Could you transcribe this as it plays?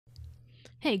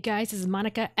Hey guys, this is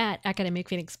Monica at Academic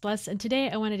Phoenix Plus, and today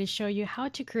I wanted to show you how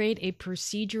to create a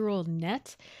procedural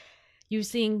net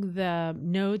using the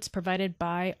nodes provided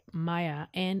by Maya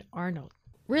and Arnold.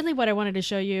 Really what I wanted to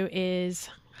show you is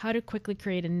how to quickly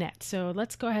create a net. So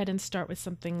let's go ahead and start with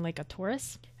something like a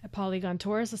torus, a polygon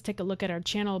torus. Let's take a look at our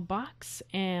channel box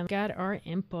and got our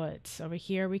inputs. Over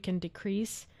here we can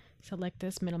decrease, select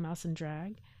this, middle mouse and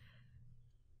drag.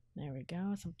 There we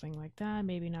go, something like that.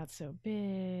 Maybe not so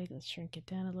big. Let's shrink it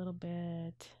down a little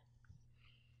bit.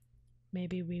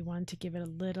 Maybe we want to give it a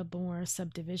little more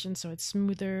subdivision so it's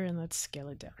smoother, and let's scale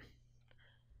it down.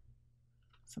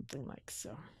 Something like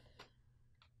so.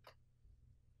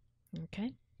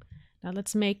 Okay, now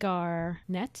let's make our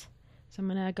net. So I'm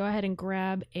gonna go ahead and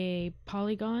grab a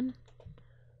polygon.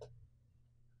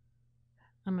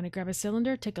 I'm gonna grab a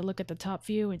cylinder, take a look at the top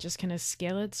view, and just kind of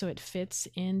scale it so it fits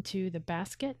into the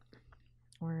basket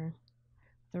or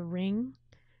the ring.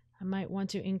 I might want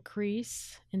to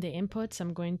increase in the inputs.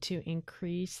 I'm going to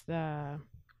increase the,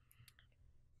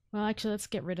 well, actually, let's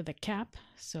get rid of the cap.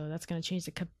 So that's going to change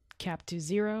the cap to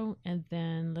 0. And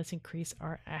then let's increase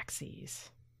our axes.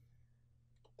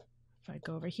 If I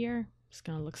go over here, it's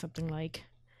going to look something like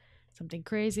something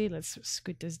crazy. Let's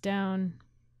scoot this down.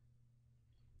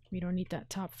 We don't need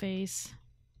that top face,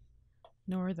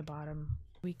 nor the bottom.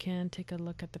 We can take a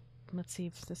look at the, let's see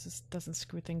if this doesn't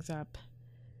screw things up.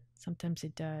 Sometimes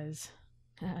it does.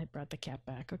 I brought the cap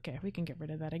back. Okay, we can get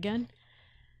rid of that again.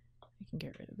 We can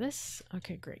get rid of this.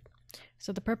 Okay, great.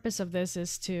 So the purpose of this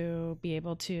is to be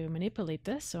able to manipulate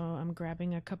this. So I'm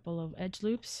grabbing a couple of edge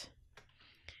loops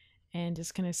and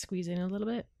just kind of squeeze in a little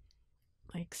bit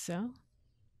like so.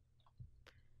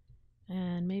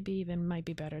 And maybe even might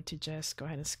be better to just go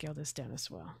ahead and scale this down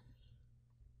as well.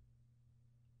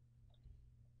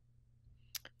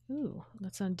 Ooh,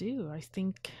 let's undo. I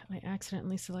think I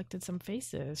accidentally selected some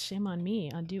faces. Shame on me.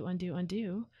 Undo, undo,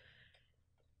 undo.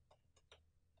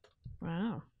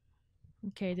 Wow.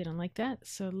 Okay, didn't like that.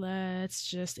 So let's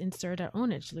just insert our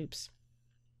own edge loops.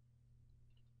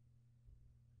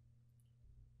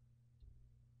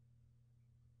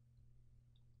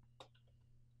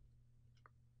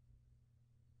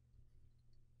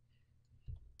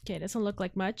 Okay, it doesn't look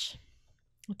like much.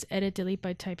 Let's edit, delete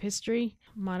by type history,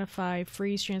 modify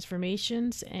freeze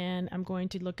transformations, and I'm going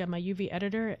to look at my UV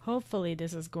editor. Hopefully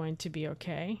this is going to be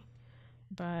okay,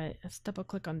 but let's double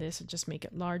click on this and just make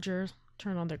it larger,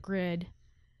 turn on the grid.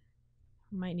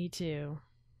 Might need to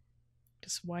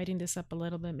just widen this up a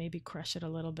little bit, maybe crush it a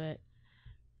little bit,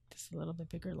 just a little bit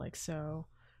bigger like so.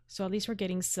 So at least we're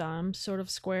getting some sort of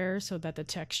square so that the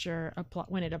texture,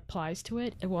 when it applies to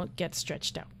it, it won't get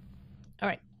stretched out. All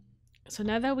right. So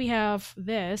now that we have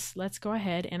this, let's go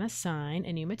ahead and assign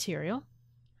a new material.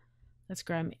 Let's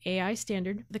grab AI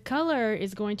standard. The color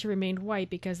is going to remain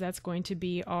white because that's going to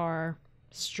be our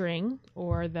string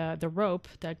or the rope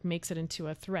that makes it into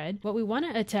a thread. What we want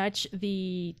to attach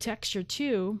the texture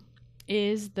to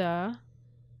is the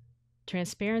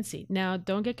transparency. Now,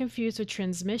 don't get confused with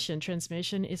transmission.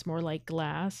 Transmission is more like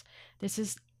glass. This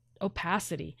is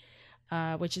opacity.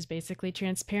 Which is basically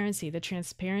transparency.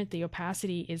 The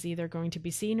opacity is either going to be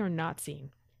seen or not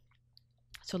seen.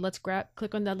 So let's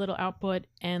click on that little output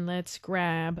and let's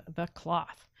grab the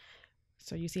cloth.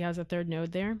 So you see how's the third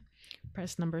node there?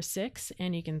 Press number 6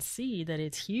 and you can see that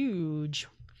it's huge.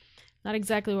 Not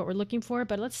exactly what we're looking for,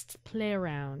 but let's play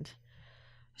around.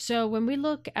 So when we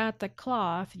look at the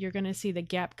cloth, you're going to see the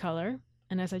gap color.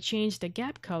 And as I change the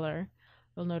gap color,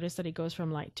 you'll notice that it goes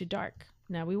from light to dark.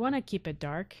 Now we want to keep it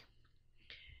dark.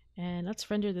 And let's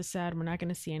render this out. We're not going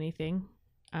to see anything.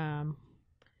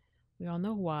 We all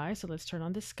know why. So let's turn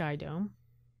on the sky dome.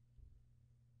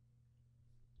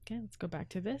 Okay, let's go back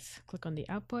to this. Click on the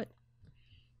output.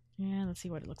 And let's see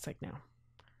what it looks like now.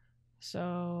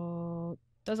 So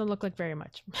doesn't look like very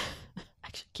much.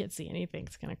 Actually can't see anything.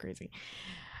 It's kind of crazy.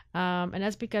 And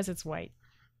that's because it's white.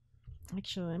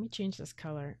 Actually, let me change this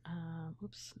color.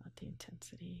 Oops, not the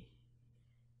intensity.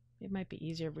 It might be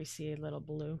easier if we see a little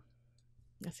blue.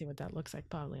 Let's see what that looks like.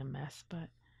 Probably a mess, but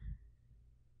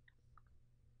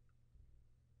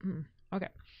okay.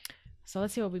 So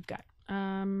let's see what we've got.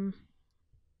 So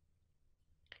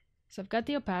I've got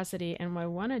the opacity, and what I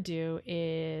want to do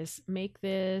is make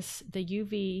this the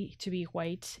UV to be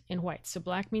white and white. So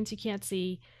black means you can't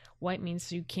see, white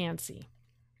means you can see.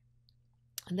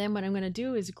 And then what I'm going to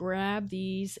do is grab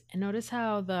these, and notice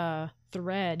how the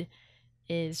thread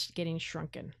is getting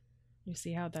shrunken. You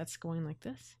see how that's going like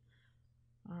this?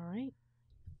 All right,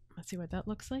 let's see what that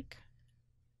looks like.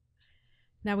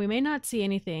 Now we may not see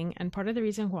anything, and part of the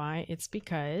reason why it's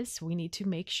because we need to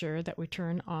make sure that we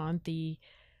turn on the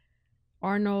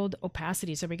Arnold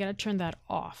opacity. So we got to turn that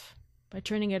off. By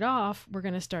turning it off, we're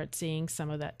going to start seeing some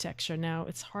of that texture. Now,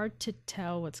 it's hard to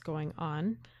tell what's going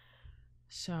on.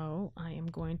 So I am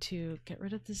going to get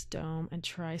rid of this dome and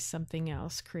try something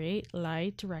else. Create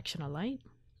light, directional light.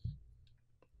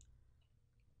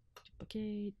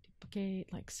 Duplicate,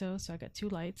 duplicate, like so. So I got two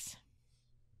lights.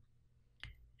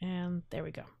 And there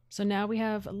we go. So now we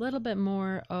have a little bit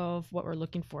more of what we're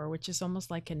looking for, which is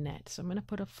almost like a net. So I'm going to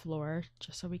put a floor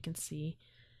just so we can see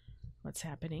what's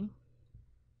happening.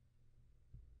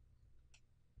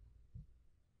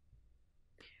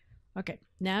 Okay,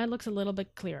 now it looks a little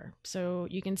bit clearer. So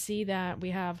you can see that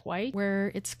we have white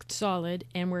where it's solid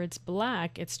and where it's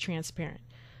black, it's transparent.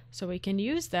 So we can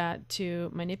use that to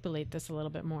manipulate this a little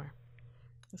bit more.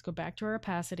 Let's go back to our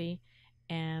opacity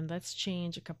and let's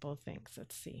change a couple of things.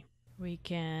 Let's see. We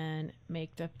can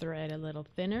make the thread a little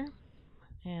thinner,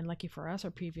 and lucky for us,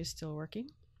 our preview is still working.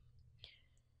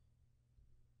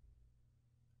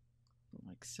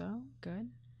 Like so, good.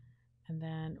 And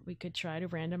then we could try to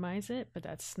randomize it, but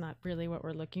that's not really what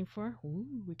we're looking for. Ooh,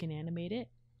 we can animate it.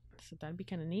 So that'd be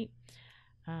kind of neat.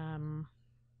 Kind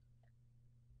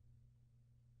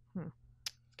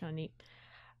of neat.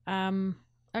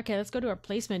 Okay, let's go to our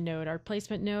placement node. Our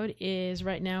placement node is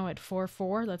right now at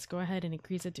 4.4. Let's go ahead and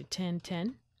increase it to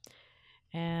 10.10.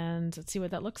 And let's see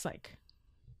what that looks like.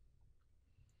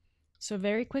 So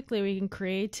very quickly we can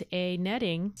create a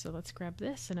netting. So let's grab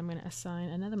this and I'm going to assign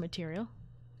another material.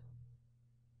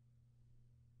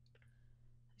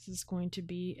 This is going to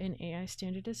be an AI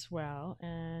standard as well,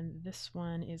 and this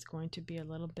one is going to be a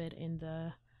little bit in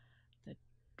the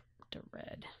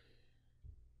red.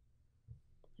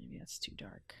 Maybe that's too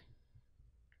dark.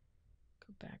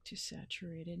 Go back to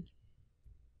saturated.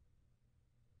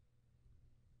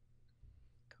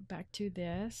 Go back to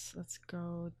this. Let's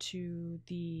go to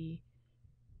the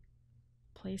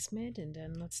placement and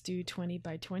then let's do 20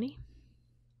 by 20.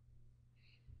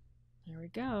 There we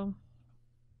go.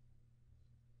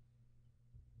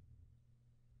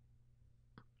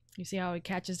 You see how it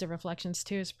catches the reflections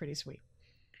too? It's pretty sweet.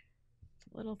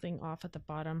 It's a little thing off at the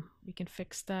bottom. We can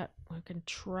fix that. We can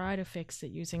try to fix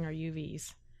it using our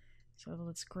UVs. So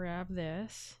let's grab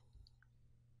this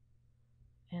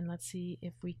and let's see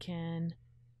if we can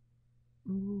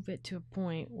move it to a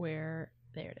point where,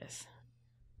 there it is.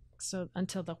 So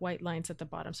until the white line's at the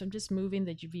bottom. So I'm just moving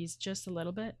the UVs just a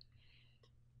little bit.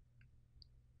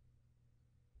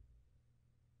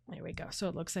 There we go. So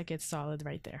it looks like it's solid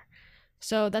right there.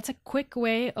 So that's a quick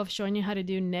way of showing you how to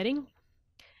do netting.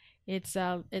 It's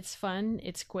fun,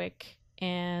 it's quick,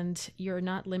 and you're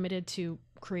not limited to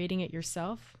creating it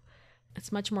yourself.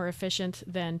 It's much more efficient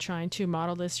than trying to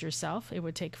model this yourself. It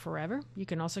would take forever. You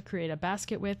can also create a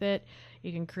basket with it.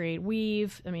 You can create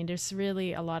weave. I mean, there's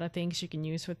really a lot of things you can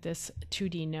use with this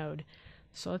 2D node.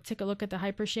 So let's take a look at the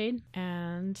hypershade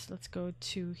and let's go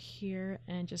to here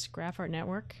and just graph our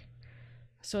network.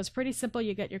 So it's pretty simple.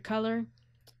 You get your color,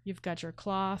 you've got your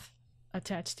cloth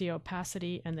attached to the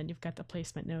opacity, and then you've got the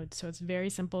placement node. So it's very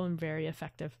simple and very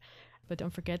effective. But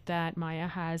don't forget that Maya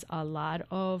has a lot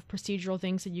of procedural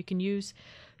things that you can use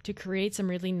to create some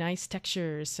really nice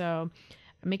textures. So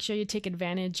make sure you take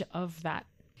advantage of that.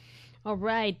 All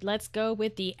right, let's go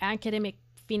with the Academic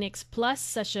Phoenix Plus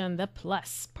session, the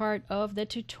plus part of the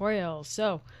tutorial.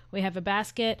 So we have a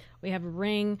basket, we have a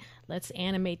ring. Let's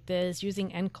animate this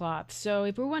using nCloth. So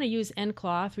if we want to use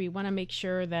nCloth, we want to make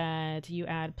sure that you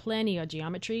add plenty of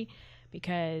geometry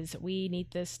because we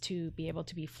need this to be able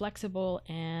to be flexible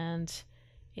and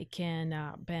it can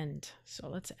bend. So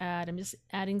let's add, I'm just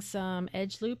adding some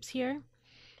edge loops here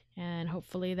and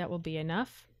hopefully that will be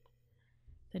enough.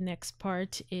 The next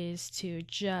part is to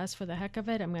just, for the heck of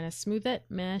it, I'm going to smooth it,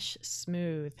 mesh,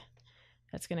 smooth.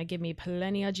 That's going to give me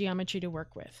plenty of geometry to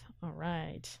work with. All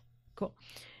right, cool.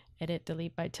 Edit,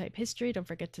 delete by type history. Don't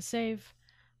forget to save.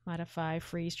 Modify,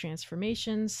 freeze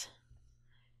transformations.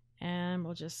 And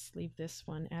we'll just leave this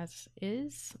one as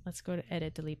is. Let's go to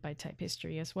edit, delete by type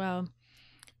history as well.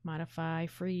 Modify,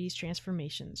 freeze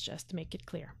transformations, just to make it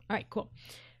clear. All right, cool.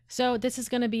 So this is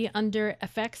going to be under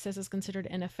effects. This is considered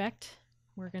an effect.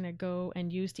 We're going to go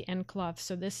and use the nCloth.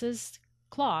 So this is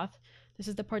cloth. This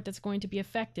is the part that's going to be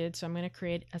affected. So I'm going to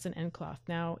create as an nCloth.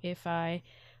 Now, if I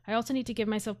also need to give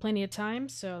myself plenty of time.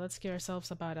 So let's give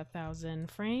ourselves about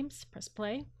 1,000 frames. Press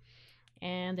play.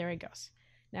 And there it goes.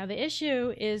 Now the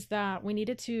issue is that we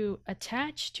needed to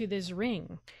attach to this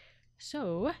ring.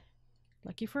 So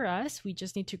lucky for us, we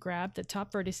just need to grab the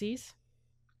top vertices.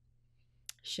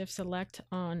 Shift select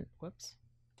on, whoops.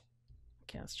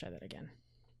 Okay, let's try that again.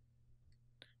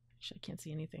 Actually, I can't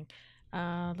see anything.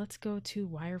 Let's go to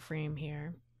wireframe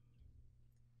here.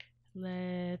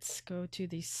 Let's go to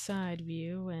the side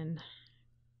view and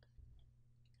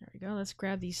there we go. Let's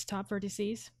grab these top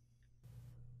vertices.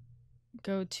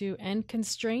 Go to end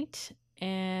constraint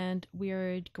and we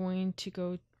are going to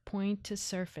go point to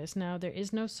surface. Now there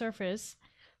is no surface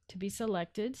to be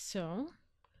selected, so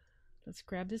let's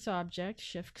grab this object,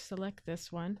 shift select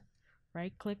this one,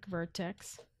 right click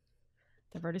vertex.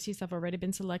 The vertices have already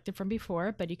been selected from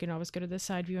before, but you can always go to the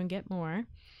side view and get more.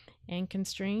 And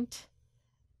constraint,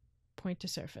 point to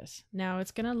surface. Now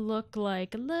it's gonna look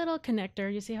like a little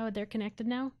connector. You see how they're connected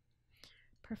now?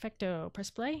 Perfecto. Press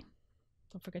play.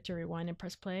 Don't forget to rewind and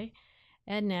press play.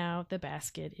 And now the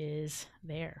basket is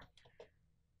there.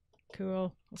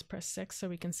 Cool. Let's press 6 so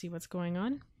we can see what's going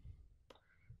on.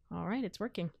 All right, it's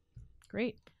working.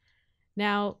 Great.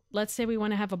 Now, let's say we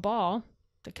want to have a ball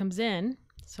that comes in.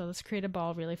 So let's create a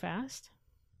ball really fast.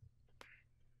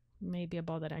 Maybe a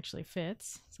ball that actually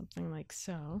fits, something like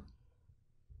so.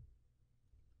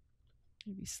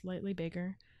 Maybe slightly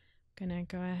bigger. Gonna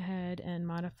go ahead and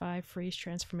modify, freeze,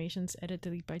 transformations, edit,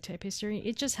 delete by type history.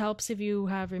 It just helps if you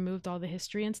have removed all the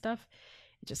history and stuff.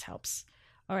 It just helps.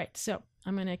 All right, so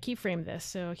I'm gonna keyframe this.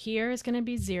 So here is gonna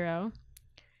be 0.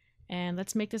 And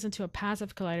let's make this into a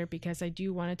passive collider because I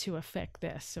do want it to affect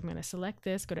this. So I'm going to select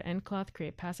this, go to nCloth,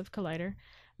 create passive collider.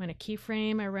 I'm going to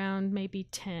keyframe around maybe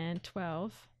 10,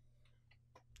 12.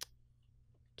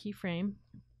 Keyframe.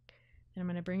 And I'm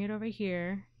going to bring it over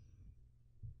here.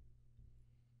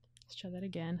 Let's try that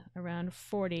again. Around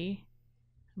 40.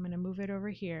 I'm going to move it over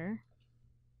here.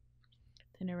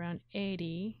 Then around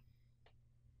 80.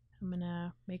 I'm going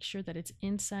to make sure that it's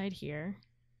inside here.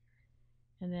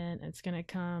 And then it's going to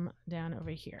come down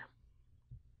over here.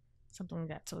 Something like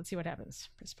that. So let's see what happens.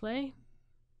 Press play.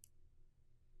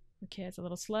 Okay, it's a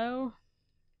little slow.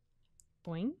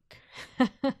 Boink.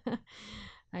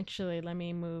 Actually, let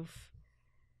me move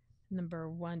number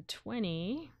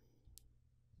 120.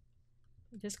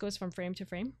 This goes from frame to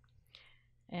frame.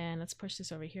 And let's push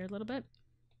this over here a little bit.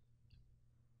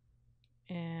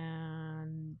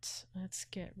 And let's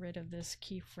get rid of this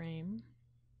keyframe.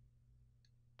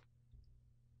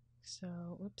 So,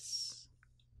 whoops.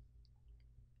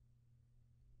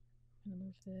 I'm gonna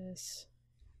move this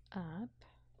up.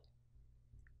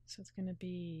 So it's gonna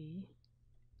be,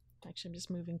 actually I'm just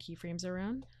moving keyframes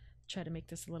around. Try to make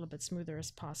this a little bit smoother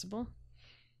as possible.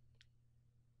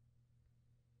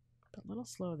 But a little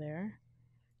slow there.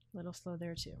 A little slow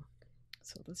there too.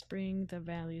 So let's bring the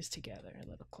values together a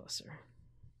little closer.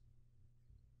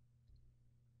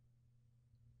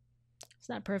 It's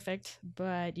not perfect,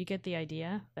 but you get the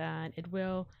idea that it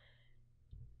will.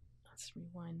 Let's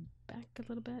rewind back a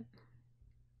little bit.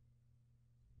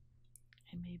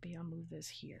 And maybe I'll move this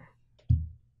here.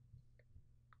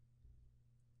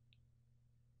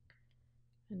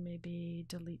 And maybe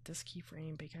delete this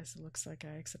keyframe because it looks like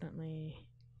I accidentally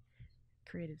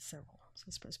created several. So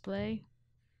let's press play.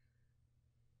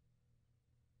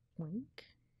 Wink.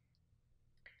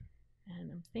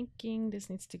 And I'm thinking this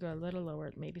needs to go a little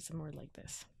lower, maybe somewhere like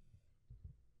this.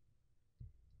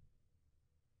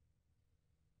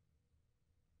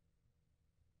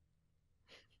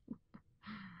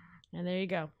 And there you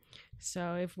go.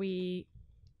 So if we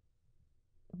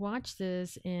watch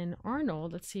this in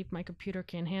Arnold, let's see if my computer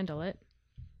can handle it.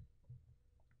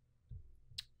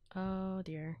 Oh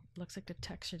dear, looks like the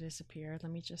texture disappeared.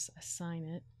 Let me just assign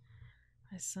it.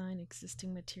 Assign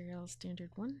existing material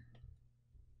standard 1.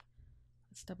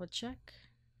 Let's double check.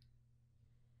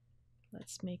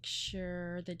 Let's make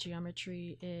sure the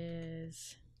geometry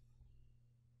is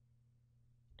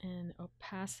an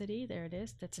opacity. There it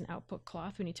is. That's an output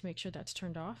cloth. We need to make sure that's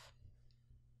turned off.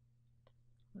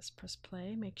 Let's press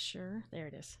play, make sure. There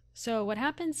it is. So what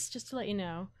happens, just to let you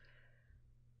know,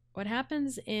 what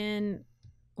happens when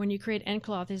you create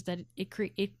nCloth is that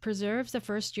it preserves the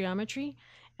first geometry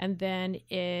and then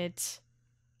it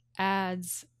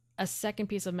adds a second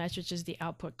piece of mesh, which is the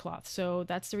output cloth. So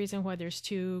that's the reason why there's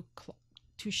two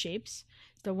shapes.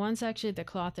 The one's actually the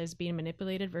cloth is being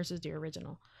manipulated versus the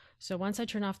original. So once I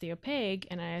turn off the opaque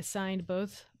and I assigned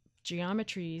both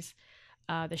geometries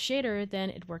the shader, then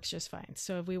it works just fine.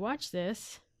 So if we watch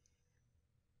this,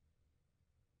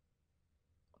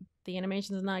 the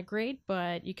animation is not great,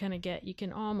 but you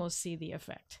can almost see the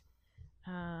effect.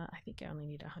 I think I only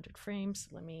need 100 frames.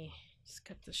 Let me just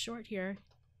cut this short here.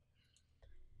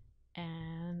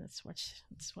 And let's watch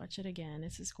it again.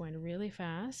 This is going really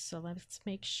fast. So let's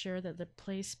make sure that the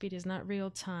play speed is not real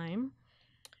time,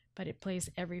 but it plays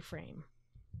every frame.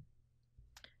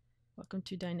 Welcome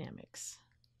to dynamics.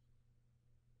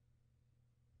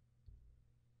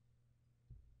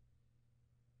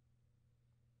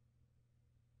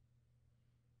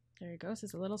 There it goes.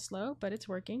 It's a little slow, but it's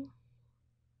working.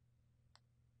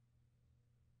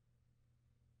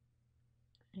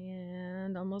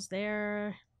 And almost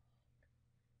there.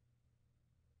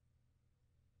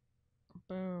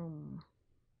 Boom.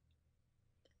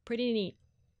 Pretty neat.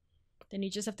 Then you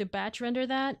just have to batch render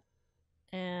that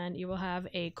and you will have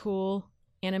a cool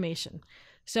animation.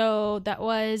 So that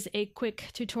was a quick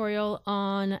tutorial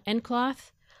on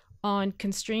nCloth, on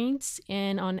constraints,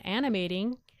 and on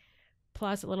animating,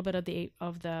 plus a little bit of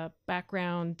the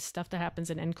background stuff that happens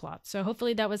in nCloth. So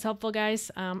hopefully that was helpful,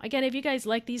 guys. Again, if you guys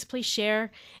like these, please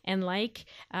share and like.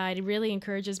 It really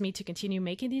encourages me to continue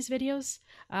making these videos.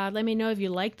 Let me know if you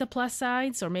like the plus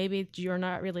sides, or maybe you're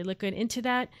not really looking into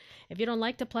that. If you don't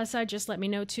like the plus side, just let me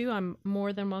know too. I'm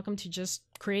more than welcome to just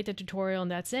create the tutorial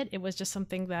and that's it. It was just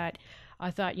something that I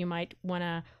thought you might want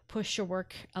to push your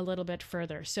work a little bit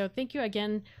further. So thank you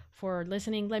again for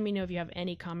listening. Let me know if you have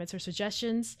any comments or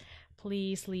suggestions.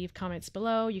 Please leave comments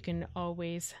below. You can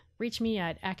always reach me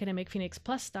at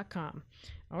academicphoenixplus.com.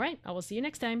 All right, I will see you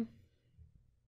next time.